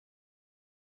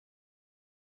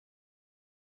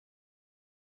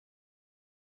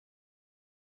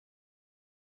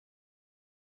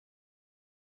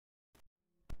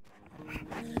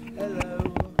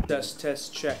Hello.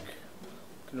 Test, check.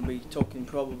 Gonna be talking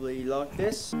probably like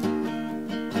this.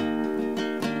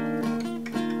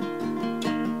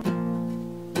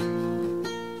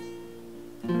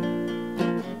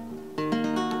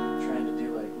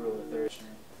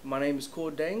 My name is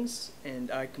Cord Dangs,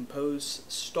 and I compose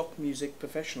stock music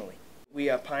professionally. We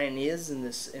are pioneers in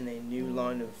a new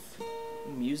line of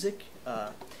music.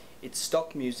 It's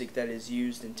stock music that is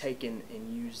used and taken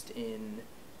and used in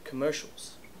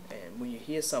commercials. And when you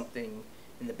hear something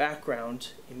in the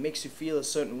background, it makes you feel a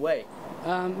certain way.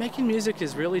 Making music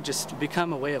has really just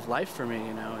become a way of life for me.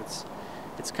 You know,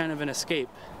 it's kind of an escape.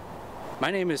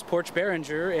 My name is Porch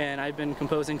Barenger, and I've been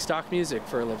composing stock music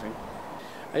for a living.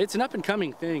 It's an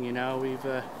up-and-coming thing, you know.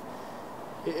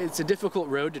 It's a difficult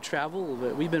road to travel,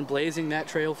 but we've been blazing that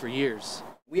trail for years.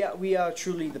 We are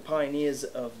truly the pioneers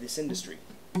of this industry.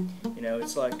 You know,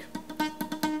 it's like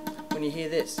when you hear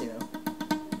this, you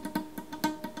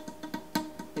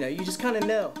know, you just kind of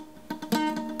know.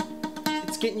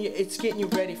 It's getting you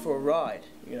ready for a ride,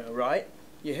 you know, right?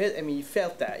 You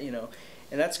felt that, you know,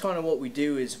 and that's kind of what we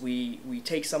do. Is we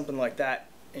take something like that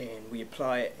and we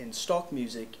apply it in stock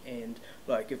music, and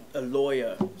like if a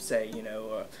lawyer, say, you know,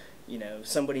 or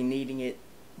somebody needing it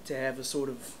to have a sort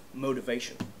of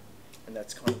motivation, and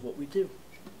that's kind of what we do.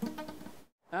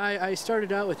 I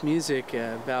started out with music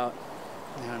about,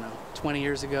 I don't know, 20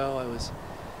 years ago. I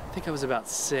think I was about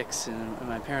 6, and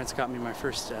my parents got me my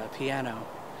first piano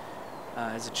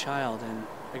as a child, and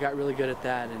I got really good at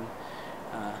that, and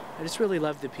I just really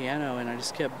loved the piano, and I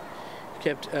just kept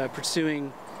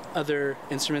pursuing other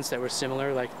instruments that were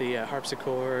similar, like the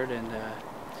harpsichord, and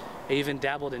I even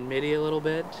dabbled in MIDI a little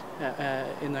bit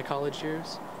in the college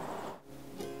years.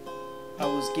 I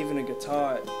was given a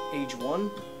guitar at age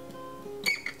 1,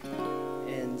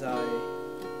 and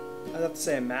I'd have to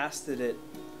say I mastered it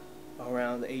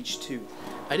around age 2.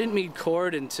 I didn't meet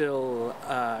Cord until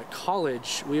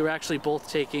college. We were actually both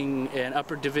taking an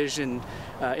upper division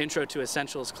Intro to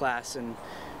Essentials class, and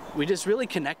we just really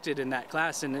connected in that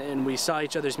class, and we saw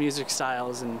each other's music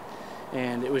styles,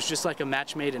 and it was just like a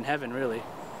match made in heaven, really.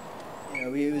 You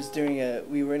know,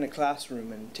 we were in a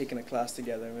classroom and taking a class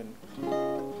together, and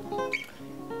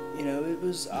you know,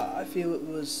 I feel it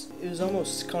was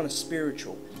almost kind of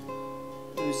spiritual.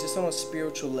 It was just on a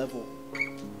spiritual level,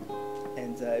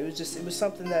 and it was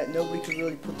something that nobody could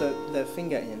really put their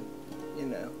finger in, you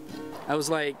know. I was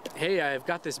like, hey, I've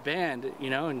got this band, you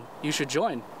know, and you should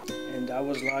join. And I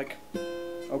was like,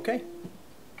 okay.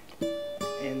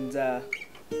 And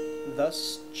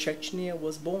thus Chechnya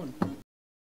was born.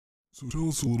 So tell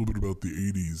us a little bit about the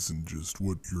 80s and just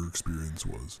what your experience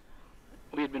was.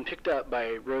 We had been picked up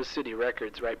by Rose City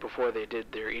Records right before they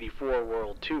did their '84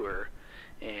 world tour,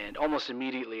 and almost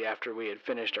immediately after we had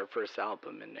finished our first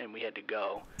album, and we had to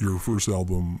go. Your first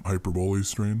album, Hyperbole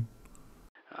Strain?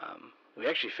 We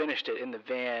actually finished it in the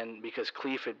van because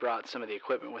Clef had brought some of the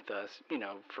equipment with us, you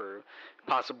know, for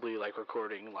possibly like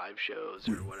recording live shows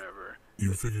or whatever.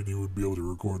 You figured you would be able to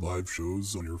record live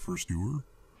shows on your first tour?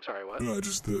 Sorry, what? No,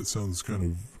 that sounds kind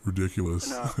of ridiculous.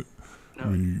 No. I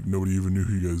mean, nobody even knew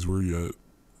who you guys were yet.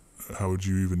 How would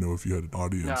you even know if you had an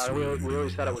audience? No, we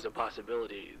always thought it was a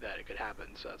possibility that it could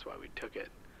happen, so that's why we took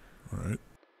it. All right.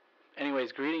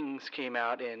 Anyways, Greetings came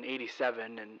out in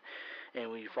 '87, and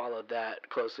we followed that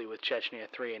closely with Chechnya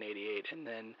 3 in '88. And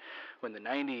then when the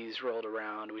 '90s rolled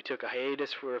around, we took a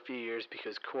hiatus for a few years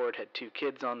because Cord had 2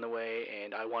 kids on the way,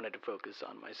 and I wanted to focus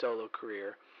on my solo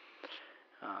career.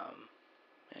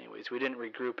 Anyways, we didn't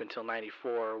regroup until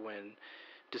 '94 when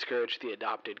Discourage the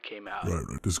Adopted came out.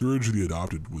 Right. Discourage the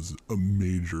Adopted was a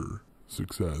major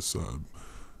success.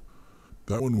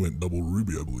 That one went double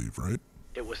ruby, I believe, right?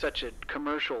 It was such a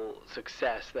commercial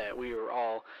success that we were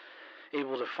all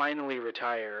able to finally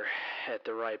retire at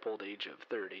the ripe old age of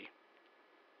 30.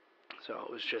 So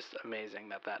it was just amazing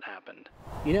that happened.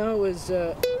 You know,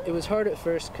 it was hard at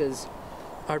first because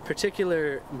our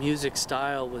particular music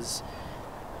style was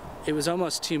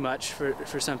almost too much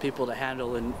for some people to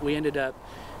handle, and we ended up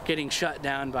getting shut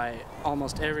down by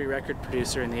almost every record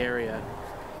producer in the area.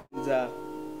 And,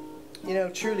 you know,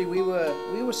 truly we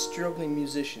were struggling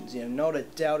musicians, you know, not a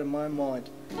doubt in my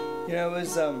mind. You know, it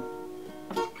was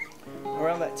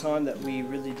around that time that we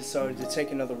really decided to take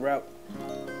another route.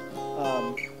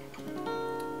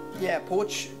 Yeah,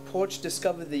 Porch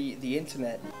discovered the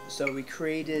internet, so we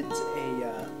created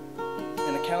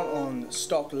an account on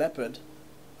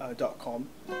stockleopard.com,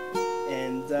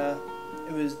 and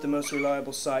it was the most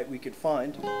reliable site we could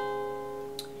find.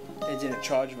 It didn't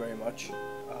charge very much,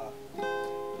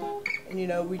 and you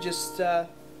know, we just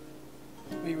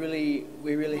we really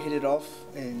hit it off,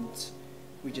 and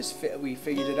we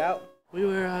figured it out. We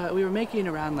were making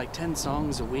around like 10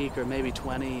 songs a week, or maybe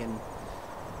 20, and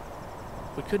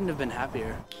we couldn't have been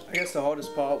happier. I guess the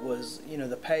hardest part was, you know,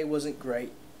 the pay wasn't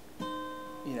great,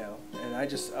 you know, and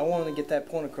I wanted to get that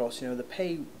point across. You know, the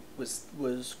pay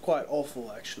was quite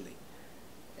awful actually,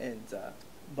 and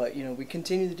but you know, we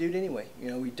continued to do it anyway. You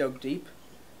know, we dug deep.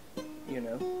 You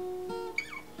know,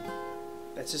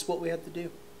 that's just what we had to do.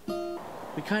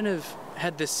 We kind of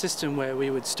had this system where we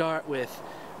would start with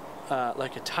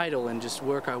like a title and just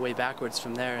work our way backwards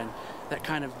from there, and that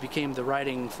kind of became the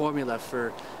writing formula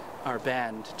for our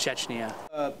band, Chechnya.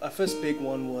 Our first big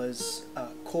one was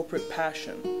Corporate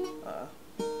Passion.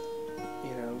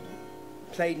 You know,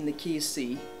 played in the key of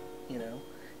C, you know,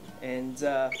 and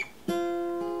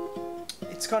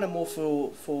it's kind of more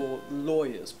for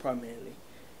lawyers primarily,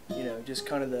 you know, just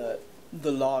kind of the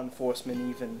law enforcement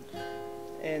even,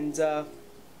 and yeah,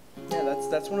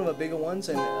 that's one of our bigger ones.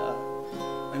 And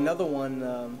another one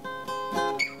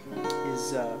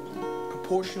is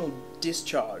Proportional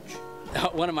Discharge.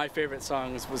 One of my favorite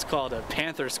songs was called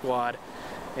Panther Squad,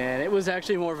 and it was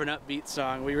actually more of an upbeat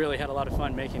song. We really had a lot of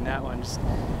fun making that one.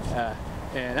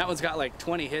 And that one's got like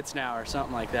 20 hits now or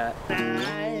something like that.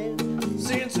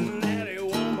 Cincinnati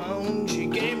woman, she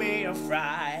gave me a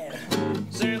fright.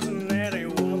 Cincinnati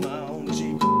woman,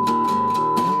 she...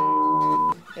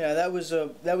 Yeah, that was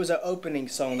an opening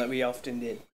song that we often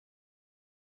did.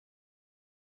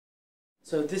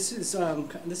 So this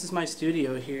is my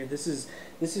studio here. This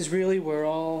is really where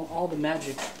all the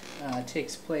magic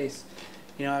takes place.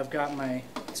 You know, I've got my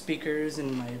speakers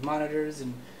and my monitors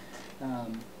and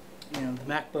you know, the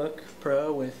MacBook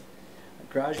Pro with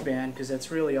GarageBand, because that's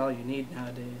really all you need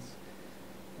nowadays.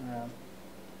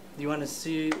 You want to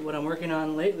see what I'm working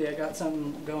on lately? I got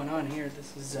something going on here.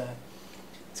 This is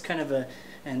it's kind of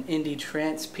an indie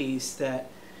trance piece that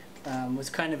was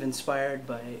kind of inspired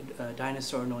by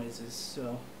dinosaur noises.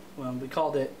 So we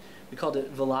called it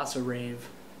Velocirave.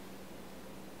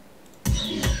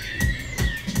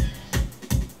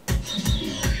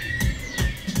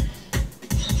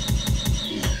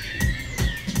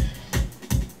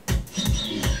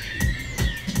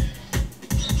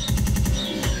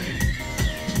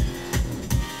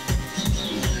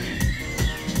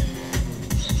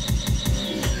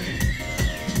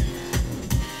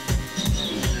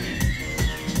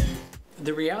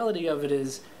 The reality of it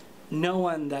is, no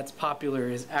one that's popular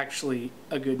is actually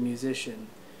a good musician.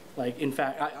 Like, in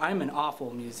fact, I'm an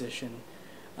awful musician,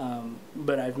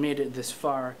 but I've made it this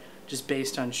far just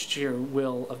based on sheer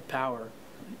will of power.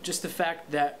 Just the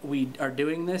fact that we are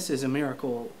doing this is a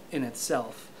miracle in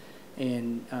itself,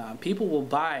 and people will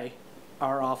buy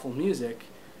our awful music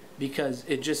because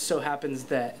it just so happens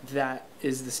that that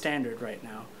is the standard right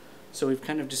now. So we've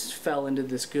kind of just fell into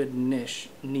this good niche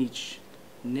in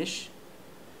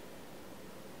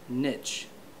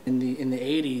the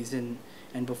 80s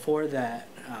and before that.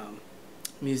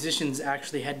 Musicians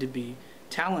actually had to be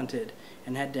talented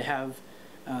and had to have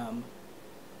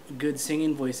good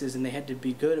singing voices, and they had to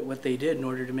be good at what they did in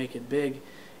order to make it big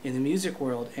in the music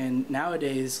world. And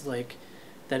nowadays, like,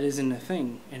 that isn't a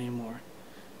thing anymore.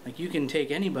 Like, you can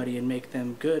take anybody and make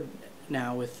them good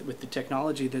now with the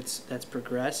technology that's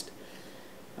progressed.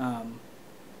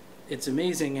 It's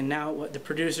amazing. And now what the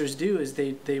producers do is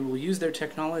they will use their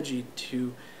technology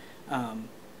to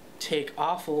take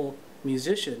awful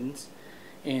musicians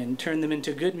and turn them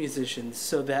into good musicians,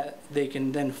 so that they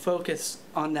can then focus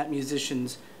on that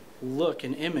musician's look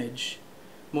and image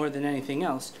more than anything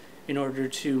else in order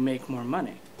to make more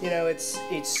money. You know, it's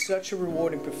such a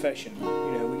rewarding profession.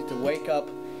 You know, we get to wake up,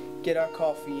 get our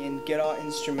coffee in, get our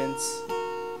instruments,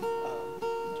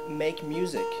 make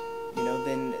music, you know,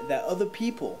 then that other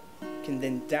people can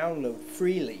then download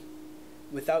freely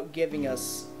without giving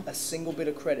us a single bit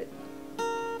of credit.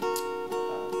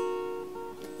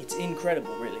 It's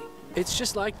incredible, really. It's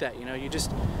just like that, you know. You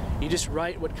just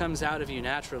write what comes out of you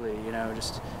naturally, you know.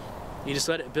 You just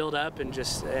let it build up and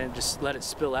just let it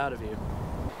spill out of you.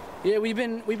 Yeah, we've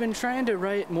been trying to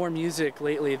write more music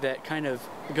lately that kind of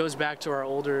goes back to our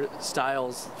older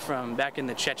styles from back in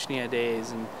the Chechnya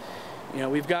days. And you know,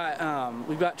 we've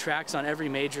got tracks on every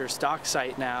major stock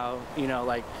site now, you know,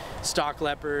 like Stock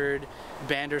Leopard,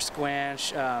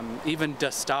 Bandersquanch, even Da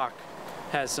Stock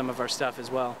has some of our stuff as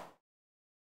well.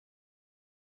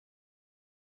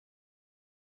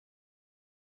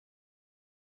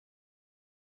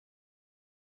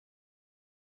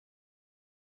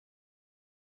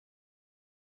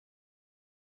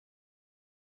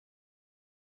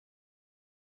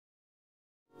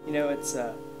 You know, it's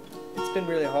been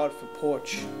really hard for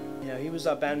Porch. You know, he was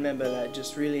our band member that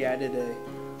just really added a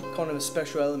kind of a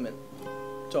special element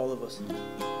to all of us.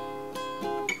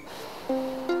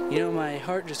 You know, my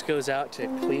heart just goes out to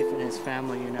Cleve and his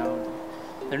family, you know.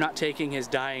 They're not taking his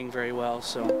dying very well,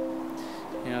 so,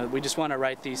 you know, we just want to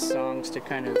write these songs to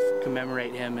kind of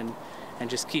commemorate him and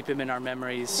just keep him in our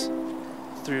memories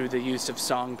through the use of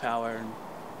song power. And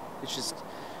it's just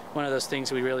one of those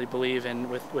things we really believe in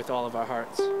with all of our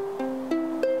hearts.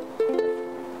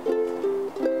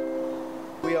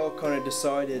 We all kind of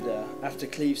decided after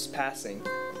Cleve's passing,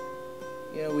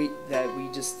 you know,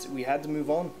 we had to move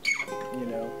on, you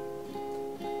know.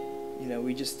 You know,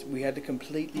 we had to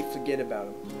completely forget about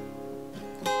him.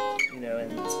 You know,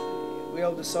 and we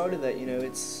all decided that, you know,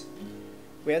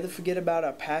 we had to forget about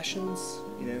our passions,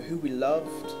 you know, who we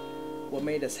loved, what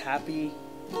made us happy.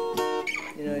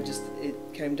 You know, it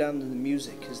came down to the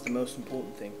music is the most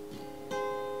important thing.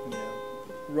 You know,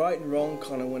 right and wrong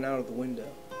kind of went out of the window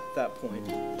at that point.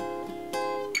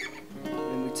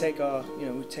 And we take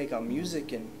our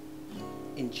music and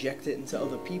inject it into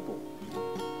other people.